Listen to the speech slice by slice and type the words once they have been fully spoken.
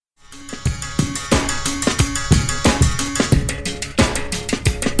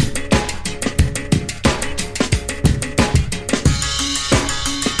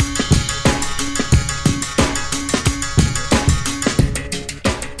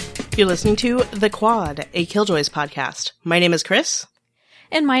You're listening to The Quad, a Killjoys podcast. My name is Chris.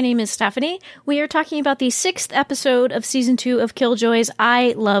 And my name is Stephanie. We are talking about the 6th episode of Season 2 of Killjoys,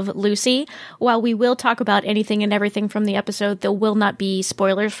 I Love Lucy. While we will talk about anything and everything from the episode, there will not be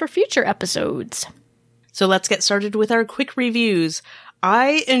spoilers for future episodes. So let's get started with our quick reviews.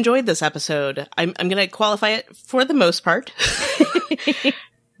 I enjoyed this episode. I'm going to qualify it for the most part.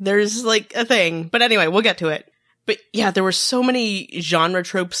 There's like a thing. But anyway, we'll get to it. But yeah, there were so many genre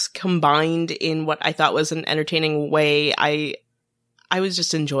tropes combined in what I thought was an entertaining way. I was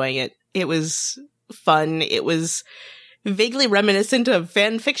just enjoying it. It was fun. It was vaguely reminiscent of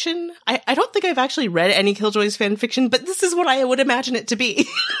fan fiction. I don't think I've actually read any Killjoys fan fiction, but this is what I would imagine it to be.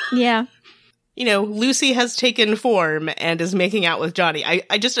 Yeah. You know, Lucy has taken form and is making out with Johnny.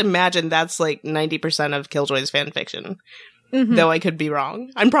 I just imagine that's like 90% of Killjoys fan fiction. Mm-hmm. Though I could be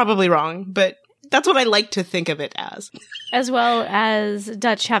wrong. I'm probably wrong, but that's what I like to think of it as. As well as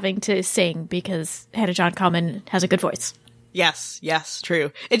Dutch having to sing because Hannah John Kamen has a good voice. Yes,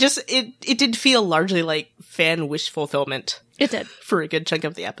 true. It did feel largely like fan wish fulfillment. It did. For a good chunk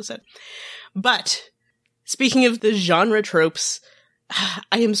of the episode. But, speaking of the genre tropes,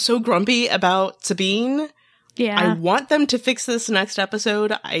 I am so grumpy about Sabine. Yeah. I want them to fix this next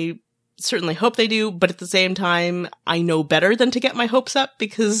episode. I certainly hope they do, but at the same time, I know better than to get my hopes up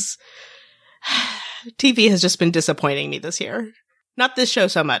because TV has just been disappointing me this year. Not this show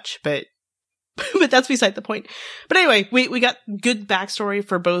so much, but that's beside the point. But anyway, we got good backstory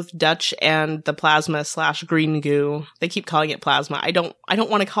for both Dutch and the plasma / green goo. They keep calling it plasma. I don't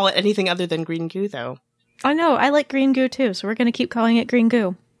want to call it anything other than green goo, though. I know. I like green goo, too, so we're going to keep calling it green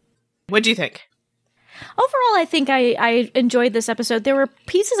goo. What'd you think? Overall, I think I enjoyed this episode. There were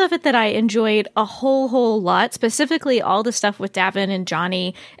pieces of it that I enjoyed a whole lot, specifically all the stuff with D'avin and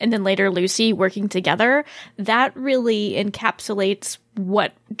Johnny, and then later Lucy working together. That really encapsulates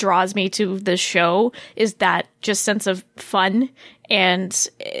what draws me to the show, is that just sense of fun. And,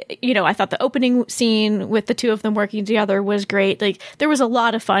 you know, I thought the opening scene with the two of them working together was great. Like, there was a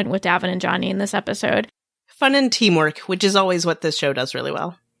lot of fun with D'avin and Johnny in this episode. Fun and teamwork, which is always what this show does really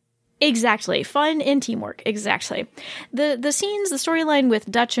well. Exactly. Fun and teamwork. Exactly. The scenes, the storyline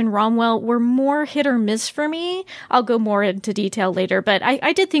with Dutch and Romwell were more hit or miss for me. I'll go more into detail later, but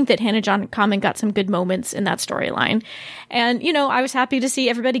I did think that Hannah John Kamen got some good moments in that storyline. And, you know, I was happy to see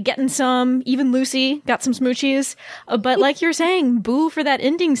everybody getting some, even Lucy got some smoochies. But like you're saying, boo for that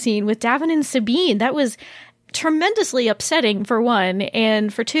ending scene with D'avin and Sabine. That was tremendously upsetting, for one.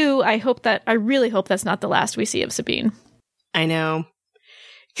 And for two, I really hope that's not the last we see of Sabine. I know.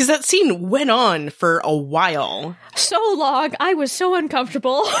 Because that scene went on for a while. So long. I was so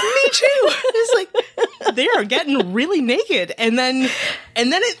uncomfortable. Me too. It's like, they are getting really naked. And then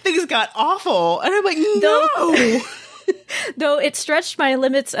things got awful. And I'm like, no. Though it stretched my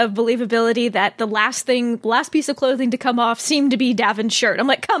limits of believability that the last piece of clothing to come off seemed to be D'Avin's shirt. I'm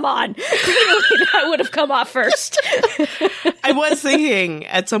like, come on. Clearly that would have come off first. I was thinking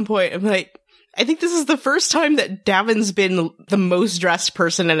at some point, I'm like, I think this is the first time that D'Avin's been the most dressed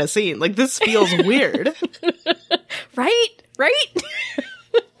person in a scene. Like, this feels weird. Right?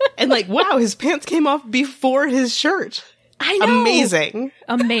 And like, wow, his pants came off before his shirt. I know.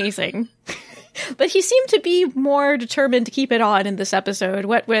 Amazing. But he seemed to be more determined to keep it on in this episode.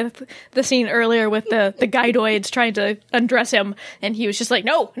 What with the scene earlier with the guidoids trying to undress him, and he was just like,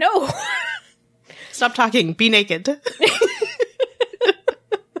 no. Stop talking. Be naked.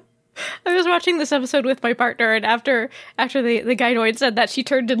 I was watching this episode with my partner, and after the guidoid said that, she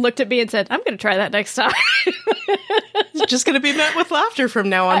turned and looked at me and said, I'm going to try that next time. It's just going to be met with laughter from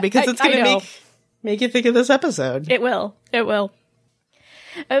now on, because it's going to make you think of this episode. It will.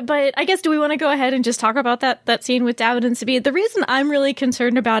 But I guess, do we want to go ahead and just talk about that scene with D'avin and Sabine? The reason I'm really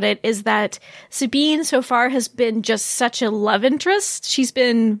concerned about it is that Sabine so far has been just such a love interest. She's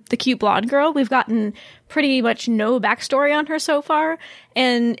been the cute blonde girl. We've gotten pretty much no backstory on her so far.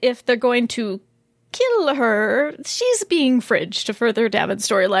 And if they're going to kill her, she's being fridged to further D'Avin's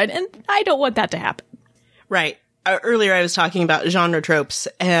storyline. And I don't want that to happen. Right. Earlier I was talking about genre tropes,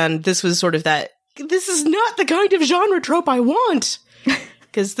 and this was sort of that, this is not the kind of genre trope I want.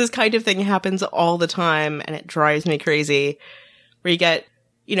 Because this kind of thing happens all the time, and it drives me crazy. Where you get,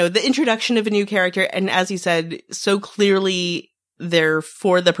 you know, the introduction of a new character, and as you said, so clearly they're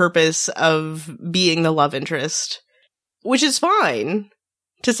for the purpose of being the love interest. Which is fine,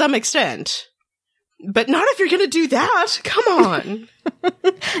 to some extent. But not if you're gonna do that! Come on!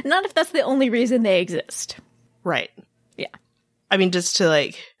 Not if that's the only reason they exist. Right. Yeah. I mean, just to,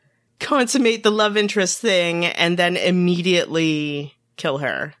 like, consummate the love interest thing, and then immediately kill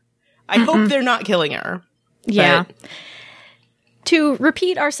her. I hope they're not killing her. Yeah. To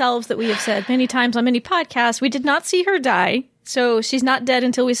repeat ourselves that we have said many times on many podcasts, we did not see her die, so she's not dead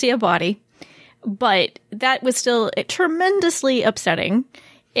until we see a body. But that was still tremendously upsetting.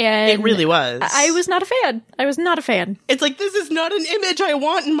 And it really was. I was not a fan. I was not a fan. It's like, this is not an image I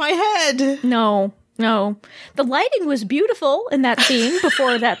want in my head. No. The lighting was beautiful in that scene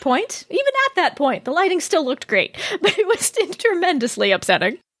before that point. Even at that point, the lighting still looked great. But it was tremendously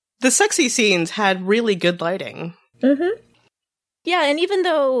upsetting. The sexy scenes had really good lighting. Mm-hmm. Yeah, and even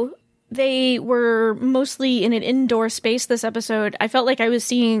though they were mostly in an indoor space this episode, I felt like I was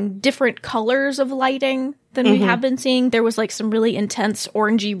seeing different colors of lighting than we have been seeing. There was like some really intense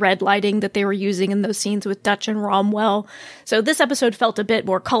orangey red lighting that they were using in those scenes with Dutch and Romwell. So this episode felt a bit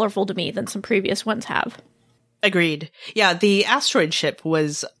more colorful to me than some previous ones have. Agreed. Yeah, the asteroid ship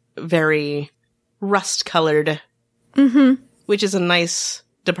was very rust-colored, which is a nice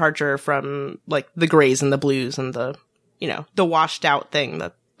departure from like the grays and the blues and the, the washed-out thing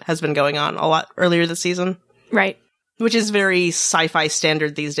that has been going on a lot earlier this season. Right. Which is very sci-fi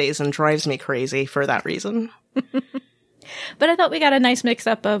standard these days and drives me crazy for that reason. But I thought we got a nice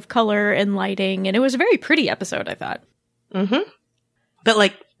mix-up of color and lighting, and it was a very pretty episode, I thought. Mm-hmm. But,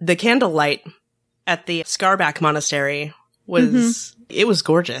 like, the candlelight at the Scarback Monastery was, it was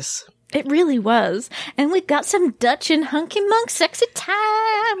gorgeous. It really was. And we got some Dutch and Hunky Monk sexy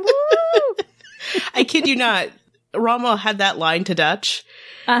time! Woo! I kid you not, Romwell had that line to Dutch.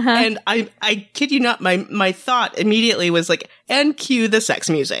 And I kid you not, my thought immediately was like, and cue the sex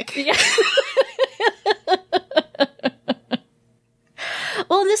music. Yeah.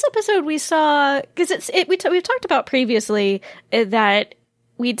 Well, in this episode we saw, because we've talked about previously that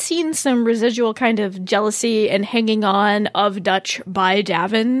we'd seen some residual kind of jealousy and hanging on of Dutch by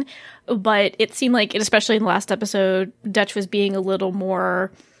D'avin, but it seemed like, especially in the last episode, Dutch was being a little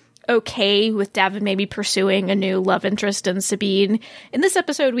more okay with D'avin maybe pursuing a new love interest in Sabine. In this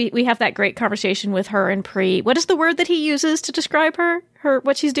episode, we have that great conversation with her and Pri. What is the word that he uses to describe her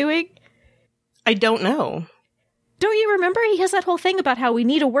what she's doing? I don't know. Don't you remember? He has that whole thing about how we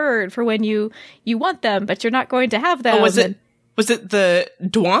need a word for when you want them, but you're not going to have them. Oh, was it the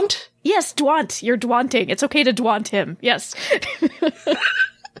dwant? Yes, dwant. You're dwanting. It's okay to dwant him. Yes.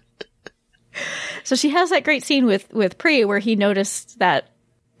 So she has that great scene with Pri where he noticed that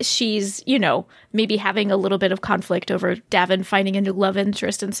she's, maybe having a little bit of conflict over D'avin finding a new love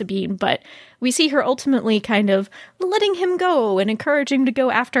interest in Sabine, but we see her ultimately kind of letting him go and encouraging to go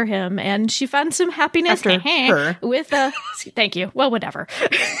after him, and she found some happiness after her. With thank you. Well, whatever.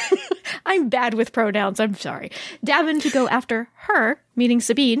 I'm bad with pronouns. I'm sorry. D'avin to go after her, meaning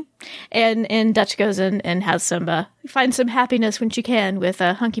Sabine, and Dutch goes in and has finds some happiness when she can with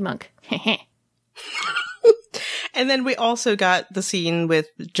Hunky Monk. And then we also got the scene with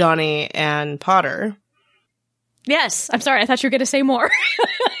Johnny and Potter. Yes. I'm sorry. I thought you were going to say more.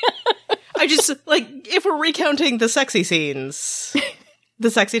 I just, if we're recounting the sexy scenes,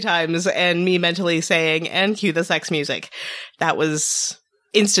 the sexy times, and me mentally saying, and cue the sex music, that was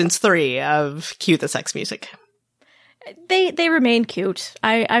instance 3 of cue the sex music. They remain cute.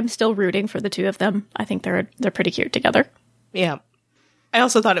 I'm still rooting for the two of them. I think they're pretty cute together. Yeah. I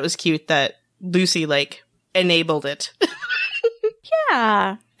also thought it was cute that Lucy, enabled it.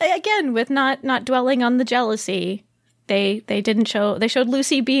 Yeah. Again, with not dwelling on the jealousy. They showed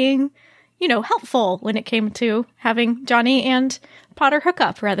Lucy being, helpful when it came to having Johnny and Potter hook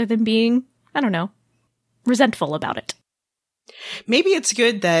up rather than being, I don't know, resentful about it. Maybe it's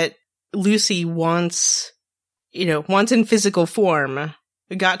good that Lucy once in physical form,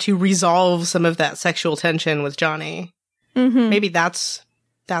 got to resolve some of that sexual tension with Johnny. Mm-hmm. Maybe that's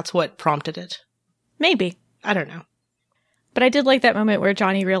what prompted it. Maybe. I don't know. But I did like that moment where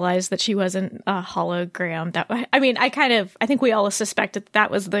Johnny realized that she wasn't a hologram. I think we all suspected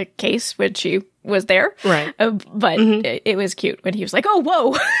that was the case when she was there. Right. But it was cute when he was like, oh,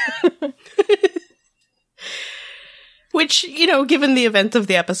 whoa. Which, given the events of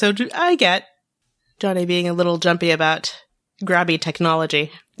the episode, I get Johnny being a little jumpy about grabby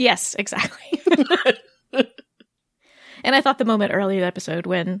technology. Yes, exactly. And I thought the moment earlier in the episode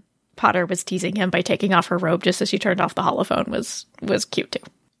when Potter was teasing him by taking off her robe just as she turned off the holophone was cute too.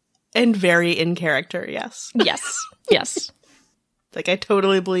 And very in character, yes. Yes. I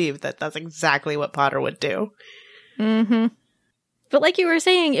totally believe that that's exactly what Potter would do. Mm-hmm. But like you were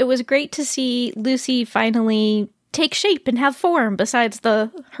saying, it was great to see Lucy finally take shape and have form besides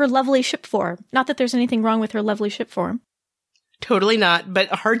her lovely ship form. Not that there's anything wrong with her lovely ship form. Totally not, but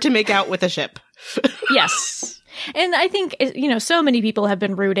hard to make out with a ship. Yes. And I think, so many people have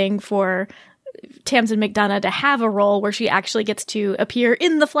been rooting for Tamsin McDonough to have a role where she actually gets to appear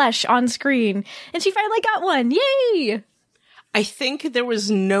in the flesh on screen. And she finally got one. Yay! I think there was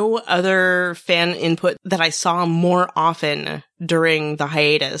no other fan input that I saw more often during the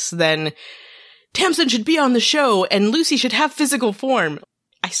hiatus than Tamsin should be on the show and Lucy should have physical form.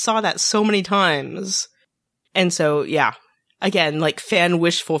 I saw that so many times. And so, yeah, again, like fan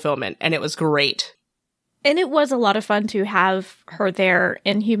wish fulfillment, and it was great. And it was a lot of fun to have her there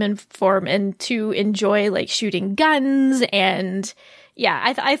in human form and to enjoy like shooting guns. And yeah,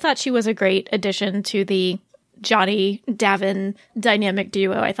 I thought she was a great addition to the Johnny D'avin dynamic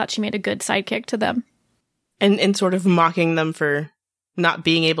duo. I thought she made a good sidekick to them. And sort of mocking them for not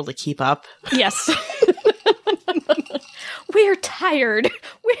being able to keep up. Yes. We're tired.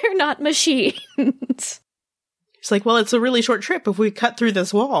 We're not machines. It's like, well, it's a really short trip if we cut through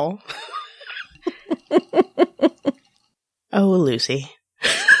this wall. Oh, Lucy.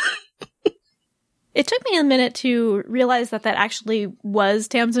 It took me a minute to realize that actually was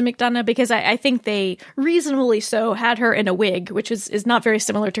Tamsin McDonough, because I think they reasonably so had her in a wig, which is not very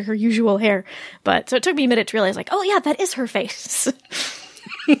similar to her usual hair. But so it took me a minute to realize, like, oh yeah, that is her face.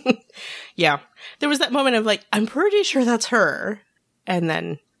 Yeah. There was that moment of like, I'm pretty sure that's her. And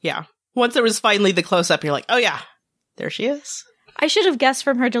then, yeah. Once there was finally the close-up, you're like, oh yeah, there she is. I should have guessed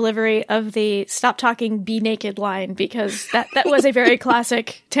from her delivery of the "stop talking, be naked" line, because that was a very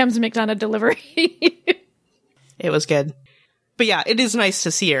classic Tamsin McDonough delivery. It was good. But yeah, it is nice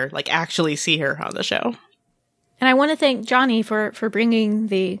to see her, like actually see her on the show. And I want to thank Johnny for bringing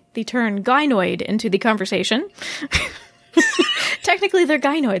the term gynoid into the conversation. Technically, they're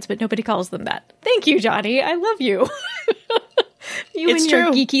gynoids, but nobody calls them that. Thank you, Johnny. I love you. It's and true.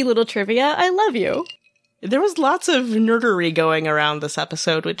 Your geeky little trivia. I love you. There was lots of nerdery going around this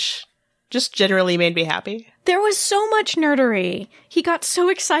episode, which just generally made me happy. There was so much nerdery. He got so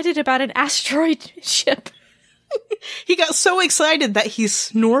excited about an asteroid ship. He got so excited that he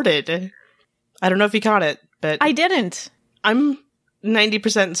snorted. I don't know if you caught it, but I didn't. I'm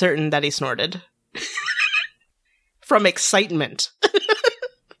 90% certain that he snorted. From excitement.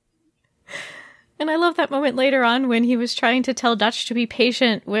 And I love that moment later on when he was trying to tell Dutch to be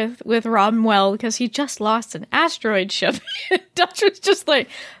patient with Romwell because he just lost an asteroid ship. Dutch was just like,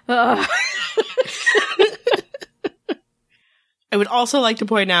 ugh. I would also like to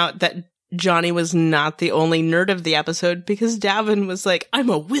point out that Johnny was not the only nerd of the episode, because D'avin was like,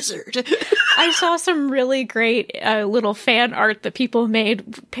 I'm a wizard. I saw some really great little fan art that people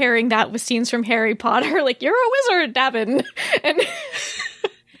made pairing that with scenes from Harry Potter. Like, you're a wizard, D'avin. And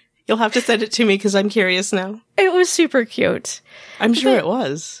You'll have to send it to me because I'm curious now. It was super cute. I'm sure it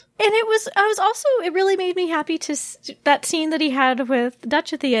was. And it really made me happy to that scene that he had with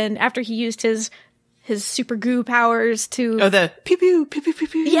Dutch at the end after he used his super goo powers to... Oh, the pew pew pew pew pew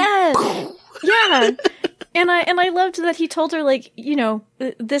pew. Yes. Yeah. And I loved that he told her, like, you know,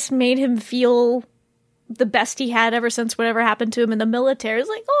 this made him feel the best he had ever since whatever happened to him in the military. It's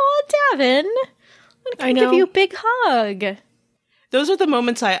like, oh, D'avin, I give you a big hug. Those are the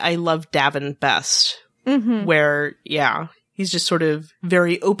moments I love D'avin best. Mm-hmm. Where, yeah, he's just sort of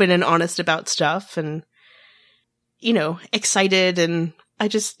very open and honest about stuff and, you know, excited, and I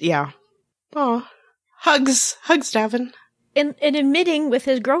just, yeah. Oh, hugs, D'avin. And admitting with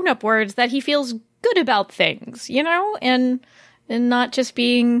his grown-up words that he feels good about things, you know, and not just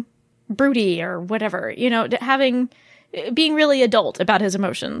being broody or whatever, you know, being really adult about his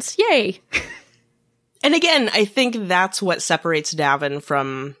emotions. Yay. And again, I think that's what separates D'avin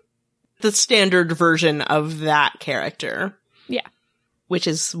from the standard version of that character. Yeah. Which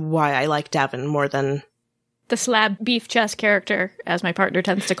is why I like D'avin more than... the slab beef chest character, as my partner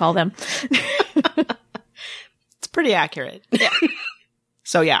tends to call them. It's pretty accurate. Yeah.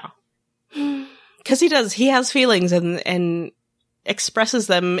 So yeah. Because he has feelings and expresses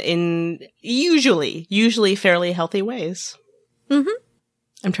them in usually fairly healthy ways. Mm-hmm.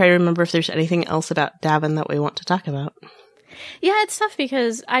 I'm trying to remember if there's anything else about D'avin that we want to talk about. Yeah, it's tough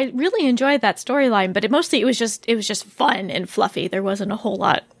because I really enjoyed that storyline, but it was just fun and fluffy. There wasn't a whole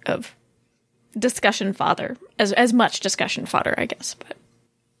lot of discussion fodder, as much discussion fodder, I guess, but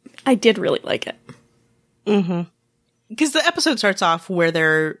I did really like it. Mm-hmm. Because the episode starts off where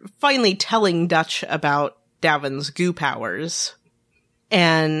they're finally telling Dutch about D'Avin's goo powers.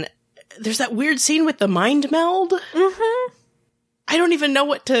 And there's that weird scene with the mind meld. Mm-hmm. I don't even know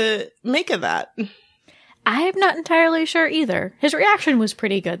what to make of that. I'm not entirely sure either. His reaction was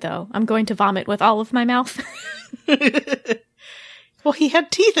pretty good, though. I'm going to vomit with all of my mouth. Well, he had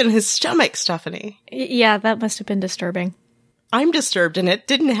teeth in his stomach, Stephanie. Yeah, that must have been disturbing. I'm disturbed, and it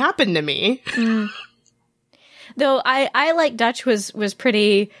didn't happen to me. Though I like Dutch was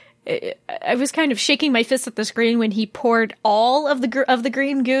pretty... I was kind of shaking my fist at the screen when he poured all of the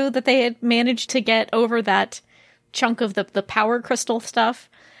green goo that they had managed to get over that chunk of the power crystal stuff.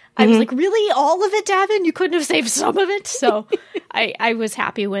 I was like, really? All of it, Davin? You couldn't have saved some of it? So I was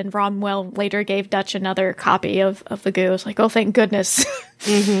happy when Romwell later gave Dutch another copy of the goo. I was like, oh, thank goodness.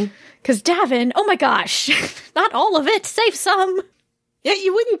 Because Davin, oh my gosh, not all of it. Save some. Yeah,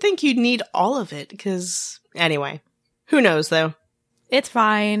 you wouldn't think you'd need all of it, because, anyway, who knows, though? It's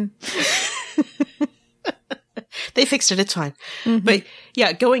fine. They fixed it, it's fine. But,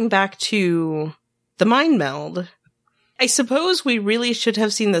 yeah, going back to the mind meld, I suppose we really should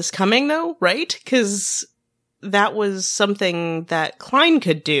have seen this coming, though, right? Because that was something that Klein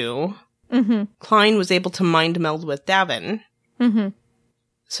could do. Klein was able to mind meld with Davin.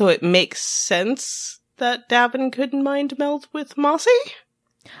 So it makes sense that Davin could mind meld with Mossy?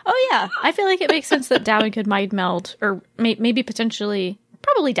 Oh, yeah. I feel like it makes sense that Davin could mind meld, or maybe potentially,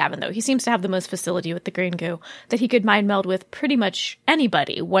 probably Davin, though. He seems to have the most facility with the green goo, that he could mind meld with pretty much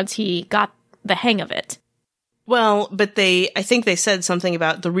anybody once he got the hang of it. Well, but I think they said something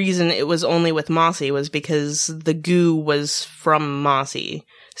about the reason it was only with Mossy was because the goo was from Mossy.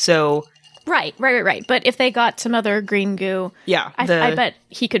 So... Right. But if they got some other green goo, yeah, I bet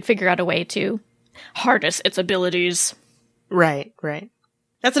he could figure out a way to harness its abilities. Right.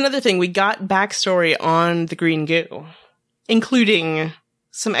 That's another thing. We got backstory on the green goo, including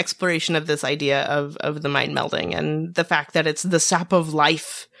some exploration of this idea of the mind melding and the fact that it's the sap of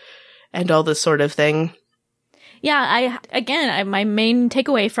life and all this sort of thing. Yeah, my main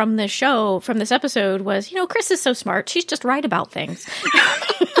takeaway from this show, from this episode was, Chris is so smart. She's just right about things.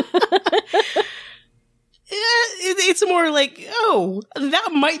 It's more like, oh,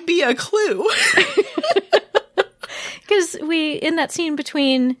 that might be a clue. Because in that scene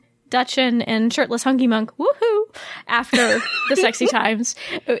between Dutch and shirtless Hunky Monk, woohoo, after the sexy times,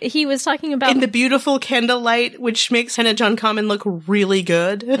 he was talking about... In the beautiful candlelight, which makes Hannah John Kamen look really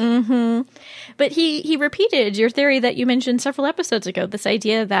good. But he repeated your theory that you mentioned several episodes ago, this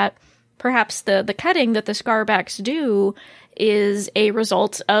idea that perhaps the cutting that the Scarbacks do is a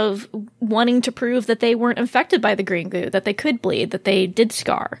result of wanting to prove that they weren't infected by the green goo, that they could bleed, that they did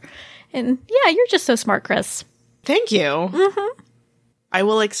scar. And yeah, you're just so smart, Chris. Thank you. I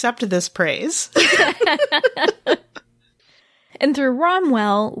will accept this praise. And through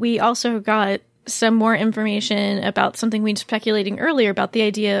Romwell, we also got some more information about something we were speculating earlier about the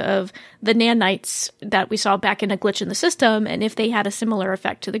idea of the nanites that we saw back in A Glitch in the System, and if they had a similar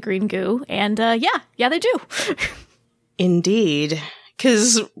effect to the green goo. And yeah, they do. Indeed.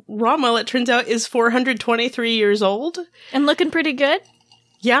 Because Romwell, it turns out, is 423 years old. And looking pretty good.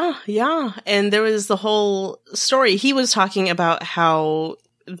 Yeah. And there was the whole story. He was talking about how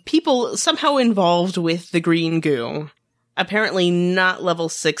people somehow involved with the green goo, apparently not level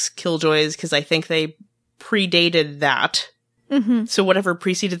 6 killjoys, because I think they predated that. So whatever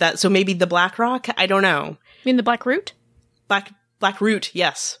preceded that. So maybe the Black Rock? I don't know. You mean the Black Root? Black Root,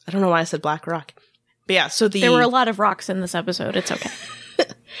 yes. I don't know why I said Black Rock. But yeah, so there were a lot of rocks in this episode. It's okay.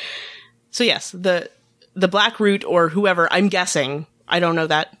 So yes, the Black Root, or whoever, I'm guessing, I don't know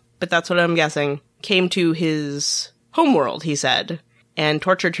that, but that's what I'm guessing, came to his homeworld, he said, and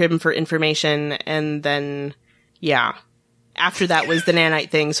tortured him for information, and then, yeah. After that was the nanite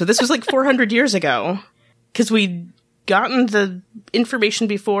thing. So this was like 400 years ago. Because we'd gotten the information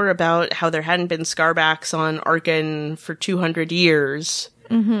before about how there hadn't been Scarbacks on Arkan for 200 years.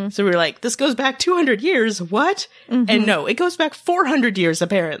 So we were like, this goes back 200 years, what? And no, it goes back 400 years,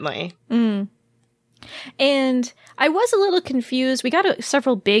 apparently. And I was a little confused. We got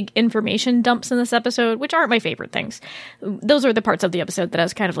several big information dumps in this episode, which aren't my favorite things. Those are the parts of the episode that I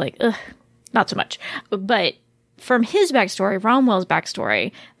was kind of like, ugh, not so much. But from his backstory, Romwell's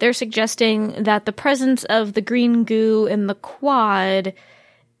backstory, they're suggesting that the presence of the green goo in the quad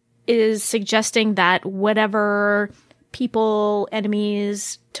is suggesting that whatever people,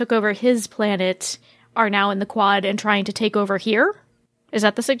 enemies, took over his planet are now in the quad and trying to take over here? Is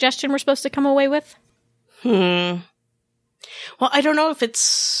that the suggestion we're supposed to come away with? Well, I don't know if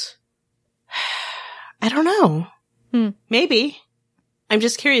it's... I don't know. Maybe. I'm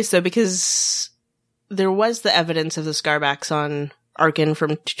just curious, though, because there was the evidence of the Scarbacks on Arkan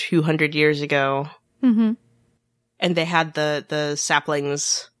from 200 years ago. And they had the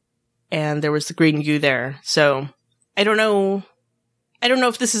saplings, and there was the green goo there. So, I don't know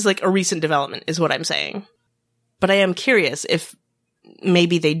if this is like a recent development, is what I'm saying. But I am curious if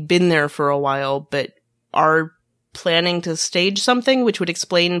maybe they'd been there for a while, but are planning to stage something, which would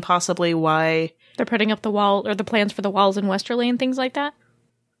explain possibly why... They're putting up the wall, or the plans for the walls in Westerly and things like that?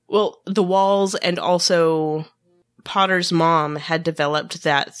 Well, the walls, and also Potter's mom had developed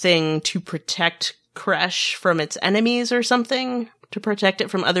that thing to protect Kresh from its enemies or something, to protect it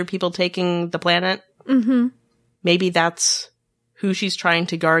from other people taking the planet. maybe that's who she's trying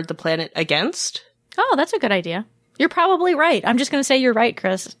to guard the planet against. Oh, that's a good idea. You're probably right. I'm just going to say you're right,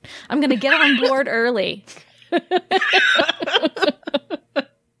 Chris. I'm going to get on board early.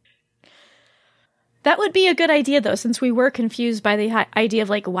 That would be a good idea, though, since we were confused by the idea of,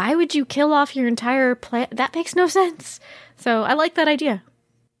 like, why would you kill off your entire planet? That makes no sense. So I like that idea.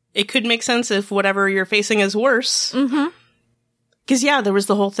 It could make sense if whatever you're facing is worse. Mm-hmm. Because, yeah, there was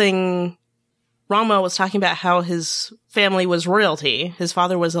the whole thing. Romwell was talking about how his family was royalty. His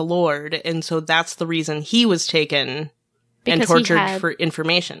father was a lord, and so that's the reason he was taken and tortured for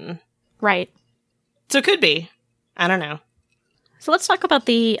information. Right. So it could be. I don't know. So let's talk about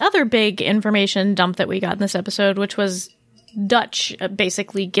the other big information dump that we got in this episode, which was Dutch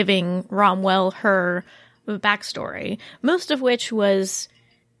basically giving Romwell her backstory, most of which was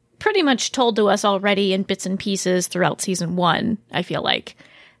pretty much told to us already in bits and pieces throughout season 1, I feel like.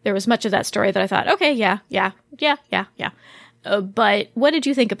 There was much of that story that I thought, okay, yeah. But what did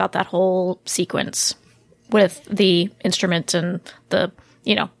you think about that whole sequence with the instrument and the,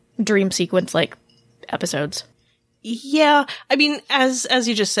 dream sequence like episodes? Yeah, I mean, as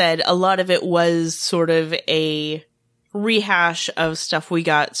you just said, a lot of it was sort of a rehash of stuff we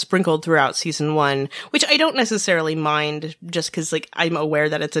got sprinkled throughout season 1, which I don't necessarily mind just because, like, I'm aware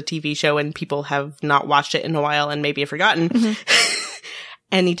that it's a TV show and people have not watched it in a while and maybe have forgotten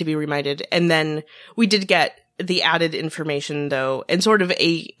and need to be reminded. And then we did get the added information, though, and sort of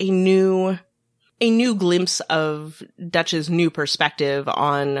a new glimpse of Dutch's new perspective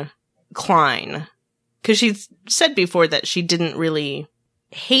on Klein. Because she's said before that she didn't really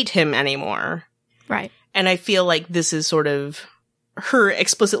hate him anymore. Right. And I feel like this is sort of her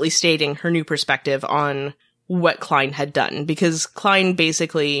explicitly stating her new perspective on what Klein had done. Because Klein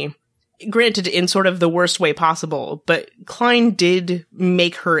basically, granted in sort of the worst way possible, but Klein did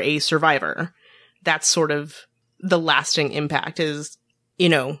make her a survivor. That's sort of the lasting impact is,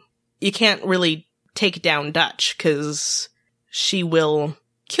 you can't really take down Dutch because she will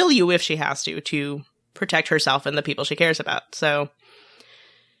kill you if she has to protect herself and the people she cares about. So,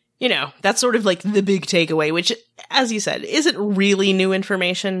 that's sort of like the big takeaway, which, as you said, isn't really new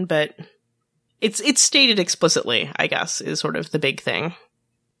information, but it's stated explicitly, I guess, is sort of the big thing.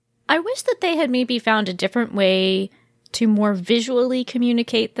 I wish that they had maybe found a different way to more visually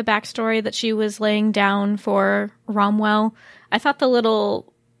communicate the backstory that she was laying down for Romwell. I thought the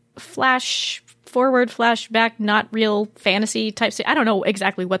little flash forward, flashback, not real fantasy type. I don't know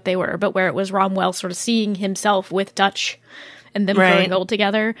exactly what they were, but where it was Romwell sort of seeing himself with Dutch and them growing old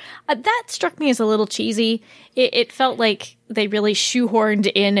together. That struck me as a little cheesy. It felt like they really shoehorned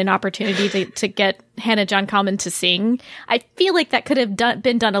in an opportunity to get Hannah John Kamen to sing. I feel like that could have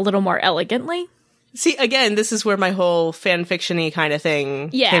been done a little more elegantly. See, again, this is where my whole fan-fiction-y kind of thing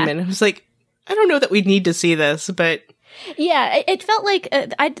came in. I was like, I don't know that we need to see this, but... Yeah, it felt like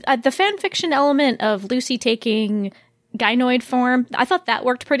the fan fiction element of Lucy taking gynoid form, I thought that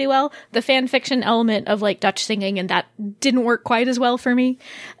worked pretty well. The fan fiction element of, like, Dutch singing, and that didn't work quite as well for me.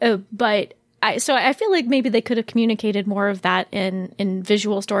 But I feel like maybe they could have communicated more of that in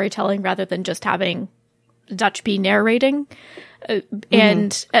visual storytelling rather than just having Dutch be narrating. But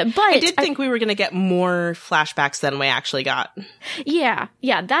I did think we were going to get more flashbacks than we actually got. Yeah,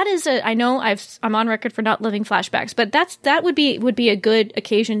 that is I know I'm on record for not loving flashbacks, but that would be a good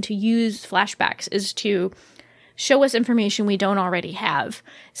occasion to use flashbacks, is to show us information we don't already have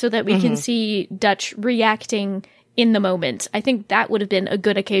so that we can see Dutch reacting in the moment. I think that would have been a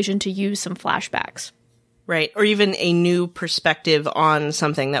good occasion to use some flashbacks. Right, or even a new perspective on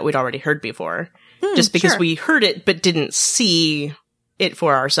something that we'd already heard before. Just because we heard it but didn't see it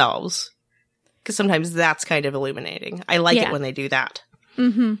for ourselves. Because sometimes that's kind of illuminating. I like it when they do that.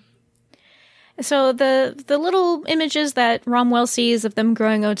 Mm-hmm. So the little images that Romwell sees of them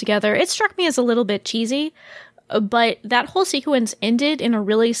growing old together, it struck me as a little bit cheesy. But that whole sequence ended in a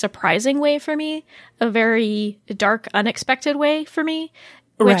really surprising way for me. A very dark, unexpected way for me.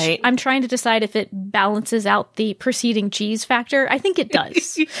 Which I'm trying to decide if it balances out the preceding cheese factor. I think it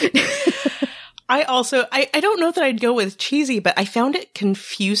does. I don't know that I'd go with cheesy, but I found it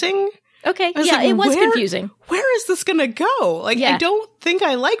confusing. Okay, yeah, it was confusing. Where is this gonna go? Like, I don't think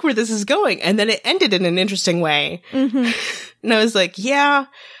I like where this is going. And then it ended in an interesting way. Mm-hmm. And I was like, yeah,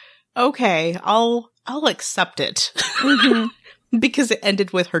 okay, I'll accept it. Mm-hmm. Because it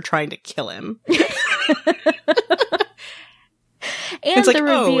ended with her trying to kill him. And it's like,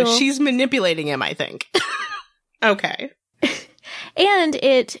 reveal, she's manipulating him, I think. Okay. And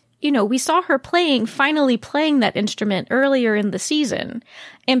we saw her finally playing that instrument earlier in the season.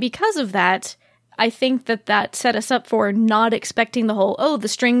 And because of that, I think that set us up for not expecting the whole, the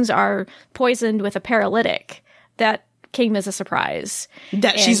strings are poisoned with a paralytic. that came as a surprise.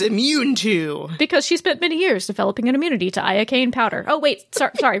 That she's immune to. Because she spent many years developing an immunity to iocane powder. Oh, wait.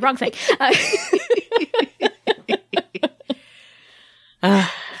 Sorry, wrong thing.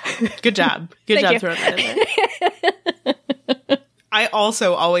 Good job. Good job throwing that in there. I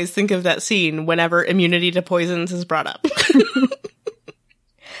also always think of that scene whenever immunity to poisons is brought up.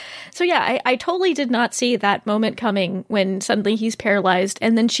 So yeah, I totally did not see that moment coming when suddenly he's paralyzed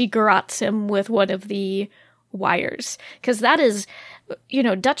and then she garrots him with one of the wires. Because that is,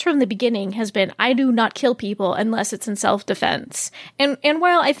 Dutch from the beginning has been, I do not kill people unless it's in self-defense. And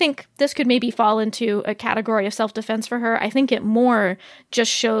while I think this could maybe fall into a category of self-defense for her, I think it more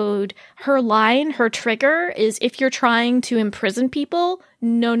just showed her line, her trigger is if you're trying to imprison people,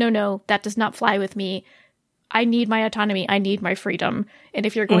 no, that does not fly with me. I need my autonomy. I need my freedom. And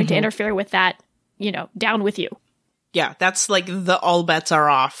if you're going to interfere with that, down with you. Yeah, that's like the all bets are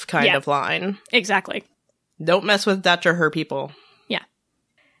off kind of line. Exactly. Don't mess with Dutch or her people. Yeah.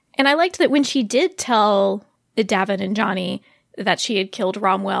 And I liked that when she did tell Davin and Johnny that she had killed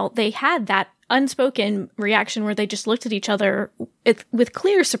Romwell, they had that unspoken reaction where they just looked at each other with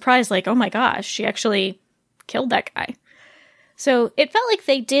clear surprise, like, oh my gosh, she actually killed that guy. So it felt like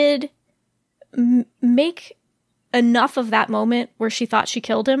they did make enough of that moment where she thought she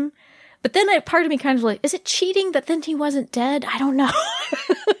killed him. But then part of me kind of like, is it cheating that then he wasn't dead? I don't know.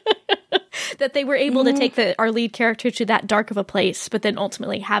 That they were able to take our lead character to that dark of a place, but then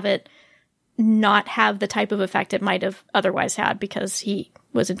ultimately have it not have the type of effect it might have otherwise had because he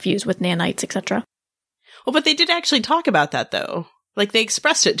was infused with nanites, etc. Well, but they did actually talk about that, though. Like, they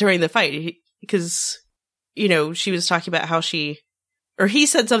expressed it during the fight, because, she was talking about how he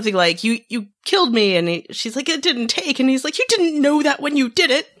said something like, you killed me, and she's like, it didn't take, and he's like, you didn't know that when you did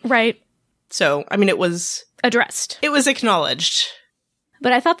it. Right. So, I mean, it was addressed. It was acknowledged.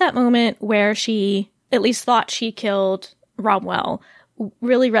 But I thought that moment where she at least thought she killed Romwell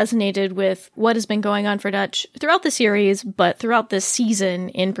really resonated with what has been going on for Dutch throughout the series, but throughout this season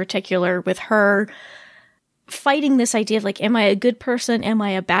in particular, with her fighting this idea of like, am I a good person? Am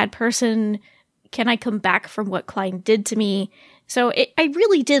I a bad person? Can I come back from what Klein did to me? So I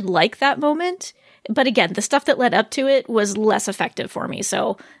really did like that moment. But again, the stuff that led up to it was less effective for me.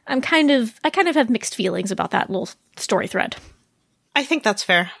 So I kind of have mixed feelings about that little story thread. I think that's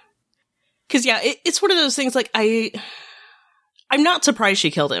fair. Because, yeah, it's one of those things, like, I'm not surprised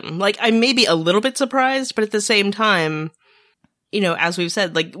she killed him. Like, I'm maybe a little bit surprised, but at the same time, as we've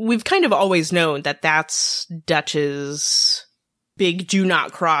said, like, we've kind of always known that that's Dutch's big do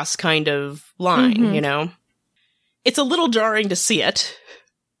not cross kind of line, It's a little jarring to see it.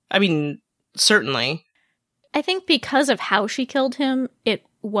 I mean, certainly. I think because of how she killed him, it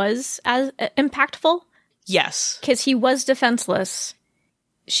was as impactful. Yes. Because he was defenseless.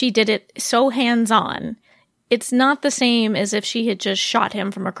 She did it so hands-on. It's not the same as if she had just shot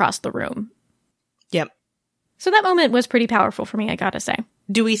him from across the room. Yep. So that moment was pretty powerful for me, I gotta say.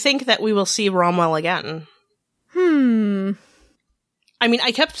 Do we think that we will see Romwell again? I mean,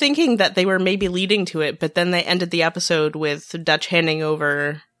 I kept thinking that they were maybe leading to it, but then they ended the episode with Dutch handing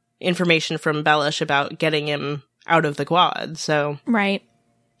over information from Bellish about getting him out of the quad, so... Right.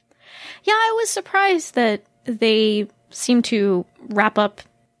 Yeah, I was surprised that they seemed to wrap up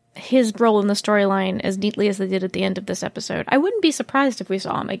his role in the storyline as neatly as they did at the end of this episode. I wouldn't be surprised if we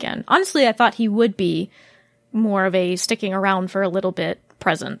saw him again. Honestly, I thought he would be more of a sticking around for a little bit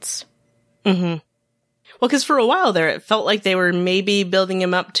presence. Mm-hmm. Well, because for a while there, it felt like they were maybe building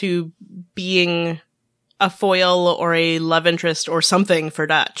him up to being a foil or a love interest or something for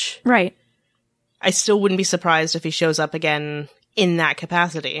Dutch. Right. I still wouldn't be surprised if he shows up again in that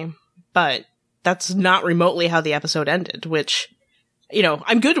capacity. But that's not remotely how the episode ended, which,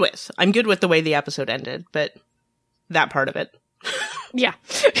 I'm good with. I'm good with the way the episode ended, but that part of it. Yeah.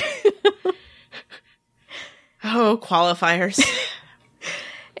 Oh, qualifiers.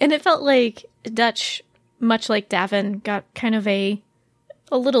 And it felt like Dutch, much like Davin, got kind of a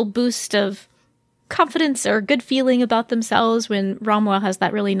little boost of confidence or good feeling about themselves when Romwell has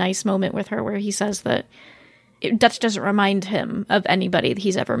that really nice moment with her where he says that Dutch doesn't remind him of anybody that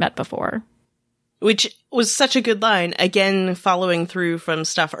he's ever met before. Which was such a good line, again, following through from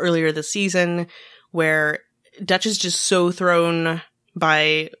stuff earlier this season, where Dutch is just so thrown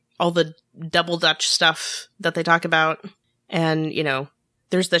by all the double Dutch stuff that they talk about. And,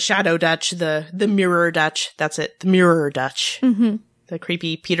 there's the shadow Dutch, the mirror Dutch, that's it, the mirror Dutch. Mm-hmm. The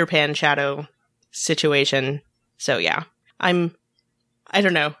creepy Peter Pan shadow situation. So, yeah, I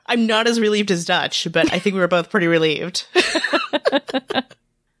don't know. I'm not as relieved as Dutch, but I think we were both pretty relieved.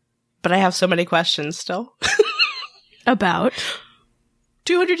 But I have so many questions still. About?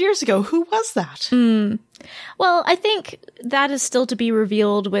 200 years ago. Who was that? Well, I think that is still to be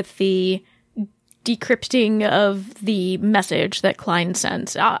revealed with the decrypting of the message that Klein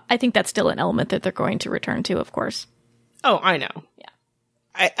sent. I think that's still an element that they're going to return to, of course. Oh, I know.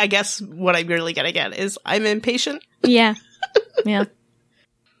 Yeah. I guess what I'm really getting at is I'm impatient. Yeah. Yeah.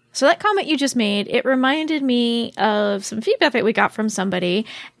 So that comment you just made, it reminded me of some feedback that we got from somebody.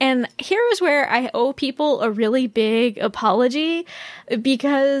 And here is where I owe people a really big apology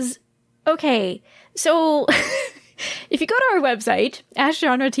because, okay, so if you go to our website,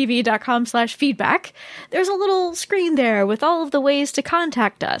 ashgenretv.com/feedback, there's a little screen there with all of the ways to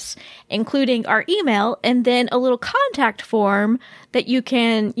contact us, including our email and then a little contact form that you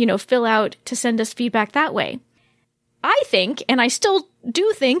can, fill out to send us feedback that way. I think, and I still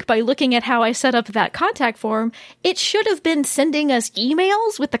do think by looking at how I set up that contact form, it should have been sending us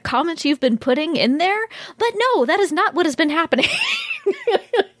emails with the comments you've been putting in there. But no, that is not what has been happening.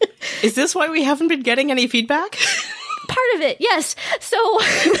 Is this why we haven't been getting any feedback? Part of it, yes. So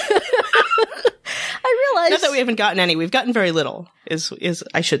I realized... Not that we haven't gotten any. We've gotten very little, is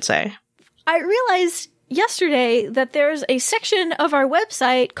I should say. I realized yesterday that there's a section of our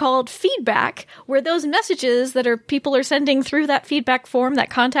website called feedback where those messages that people are sending through that feedback form, that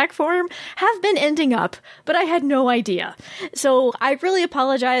contact form, have been ending up, but I had no idea. So I really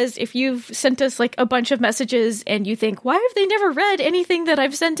apologize if you've sent us like a bunch of messages and you think, why have they never read anything that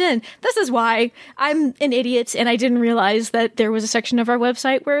I've sent in? This is why. I'm an idiot and I didn't realize that there was a section of our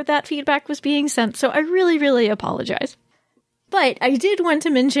website where that feedback was being sent. So I really, really apologize. But I did want to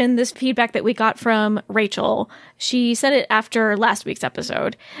mention this feedback that we got from Rachel. She said it after last week's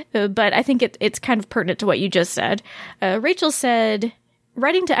episode, but I think it's kind of pertinent to what you just said. Rachel said,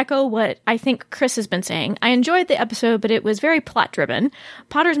 writing to echo what I think Chris has been saying, I enjoyed the episode, but it was very plot-driven.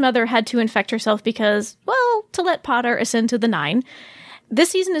 Potter's mother had to infect herself because, well, to let Potter ascend to the 9.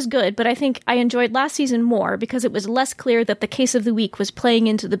 This season is good, but I think I enjoyed last season more because it was less clear that the case of the week was playing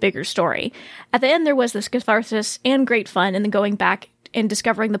into the bigger story. At the end, there was this catharsis and great fun in the going back and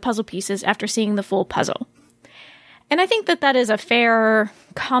discovering the puzzle pieces after seeing the full puzzle. And I think that is a fair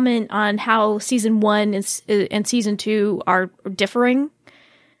comment on how season 1 and season 2 are differing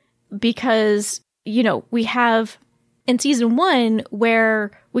because, we have in season 1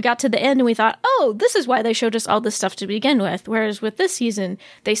 where we got to the end and we thought, oh, this is why they showed us all this stuff to begin with. Whereas with this season,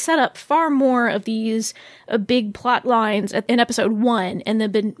 they set up far more of these big plot lines in episode 1 and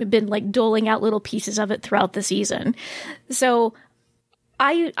they've been like doling out little pieces of it throughout the season. So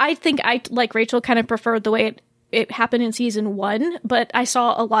I think I, like Rachel, kind of preferred the way it happened in season 1, but I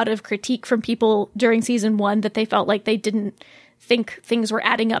saw a lot of critique from people during season 1 that they felt like they didn't think things were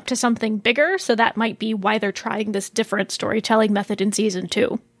adding up to something bigger, so that might be why they're trying this different storytelling method in season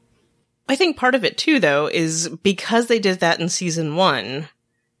 2. I think part of it, too, though, is because they did that in season 1,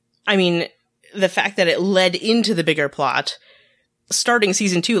 I mean, the fact that it led into the bigger plot, starting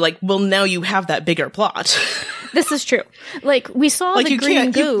season 2, now you have that bigger plot. This is true. We saw the green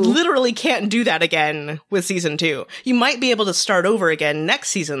goo. You literally can't do that again with season 2. You might be able to start over again next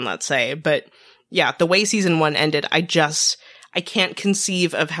season, let's say, but yeah, the way season 1 ended, I can't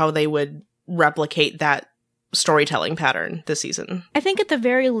conceive of how they would replicate that storytelling pattern this season. I think at the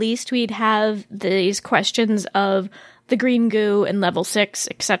very least we'd have these questions of the green goo and level 6,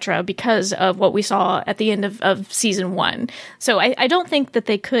 etc., because of what we saw at the end of season 1. So I don't think that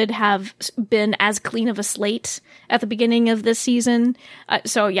they could have been as clean of a slate at the beginning of this season.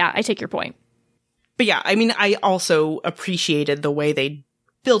 So yeah, I take your point. But yeah, I mean, I also appreciated the way they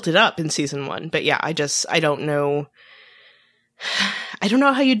built it up in season 1. But yeah, I don't know. I don't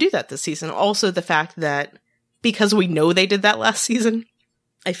know how you do that this season. Also, the fact that because we know they did that last season,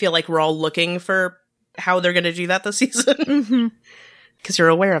 I feel like we're all looking for how they're going to do that this season. Because you're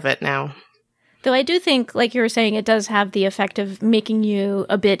aware of it now. Though I do think, like you were saying, it does have the effect of making you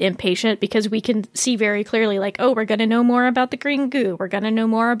a bit impatient because we can see very clearly, we're going to know more about the green goo. We're going to know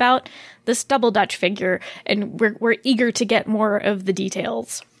more about this double Dutch figure. And we're eager to get more of the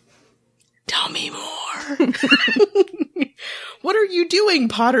details. Tell me more. What are you doing,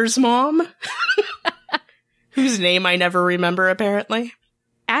 Potter's mom? Whose name I never remember, apparently.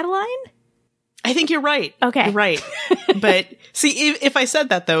 Adeline? I think you're right. Okay. You're right. But see, if I said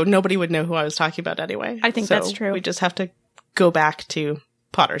that, though, nobody would know who I was talking about anyway. I think that's true. We just have to go back to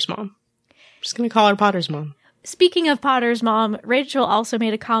Potter's mom. I'm just going to call her Potter's mom. Speaking of Potter's mom, Rachel also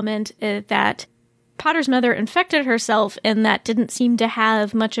made a comment that Potter's mother infected herself and that didn't seem to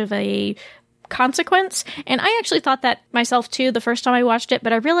have much of a consequence. And I actually thought that myself too the first time I watched it,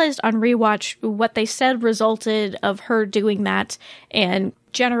 but I realized on rewatch what they said resulted of her doing that and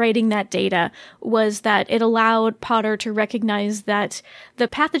generating that data was that it allowed Potter to recognize that the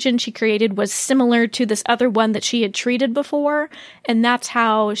pathogen she created was similar to this other one that she had treated before. And that's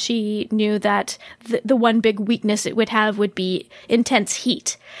how she knew that the one big weakness it would have would be intense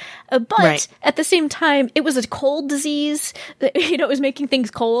heat. But at the same time, it was a cold disease. It was making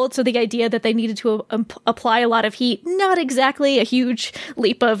things cold. So the idea that they needed to apply a lot of heat, not exactly a huge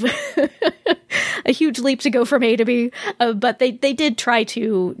leap of a huge leap to go from A to B. But they did try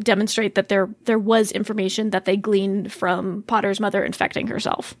to demonstrate that there was information that they gleaned from Potter's mother infecting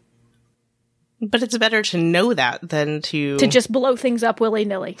herself. But it's better to know that than to just blow things up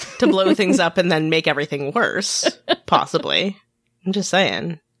willy-nilly. To blow things up and then make everything worse, possibly. I'm just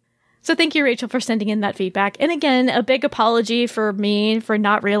saying. So thank you, Rachel, for sending in that feedback. And again, a big apology for me for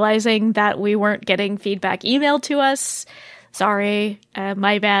not realizing that we weren't getting feedback emailed to us. Sorry,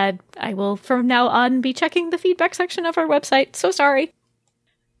 my bad. I will from now on be checking the feedback section of our website. So sorry.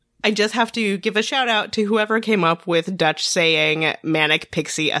 I just have to give a shout out to whoever came up with Dutch saying manic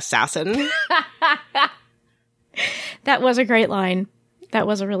pixie assassin. That was a great line. That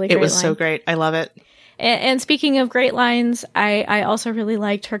was a really great line. It was so great. I love it. And speaking of great lines, I also really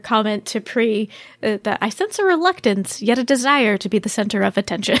liked her comment to Pri that I sense a reluctance, yet a desire to be the center of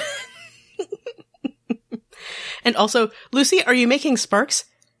attention. And also, Lucy, are you making sparks?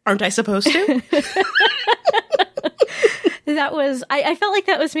 Aren't I supposed to? That was, I felt like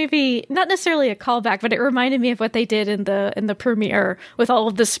that was maybe not necessarily a callback, but it reminded me of what they did in the premiere with all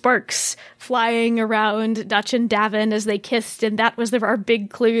of the sparks flying around Dutch and D'avin as they kissed, and that was our big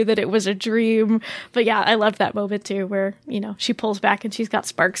clue that it was a dream. But yeah, I loved that moment too, where, she pulls back and she's got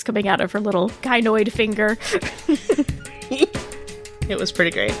sparks coming out of her little gynoid finger. It was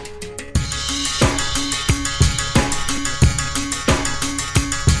pretty great.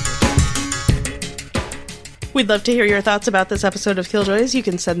 We'd love to hear your thoughts about this episode of Killjoys. You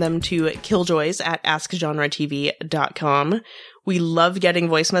can send them to killjoys@askgenretv.com. We love getting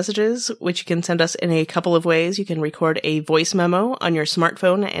voice messages, which you can send us in a couple of ways. You can record a voice memo on your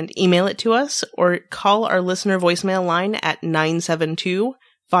smartphone and email it to us, or call our listener voicemail line at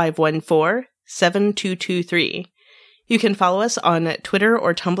 972-514-7223. You can follow us on Twitter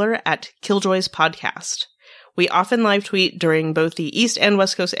or Tumblr at Killjoys Podcast. We often live tweet during both the East and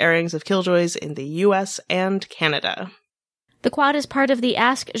West Coast airings of Killjoys in the US and Canada. The Quad is part of the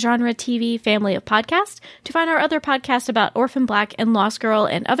Ask Genre TV family of podcasts. To find our other podcasts about Orphan Black and Lost Girl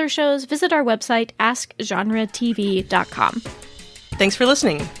and other shows, visit our website, askgenretv.com. Thanks for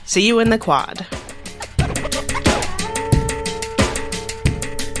listening. See you in the Quad.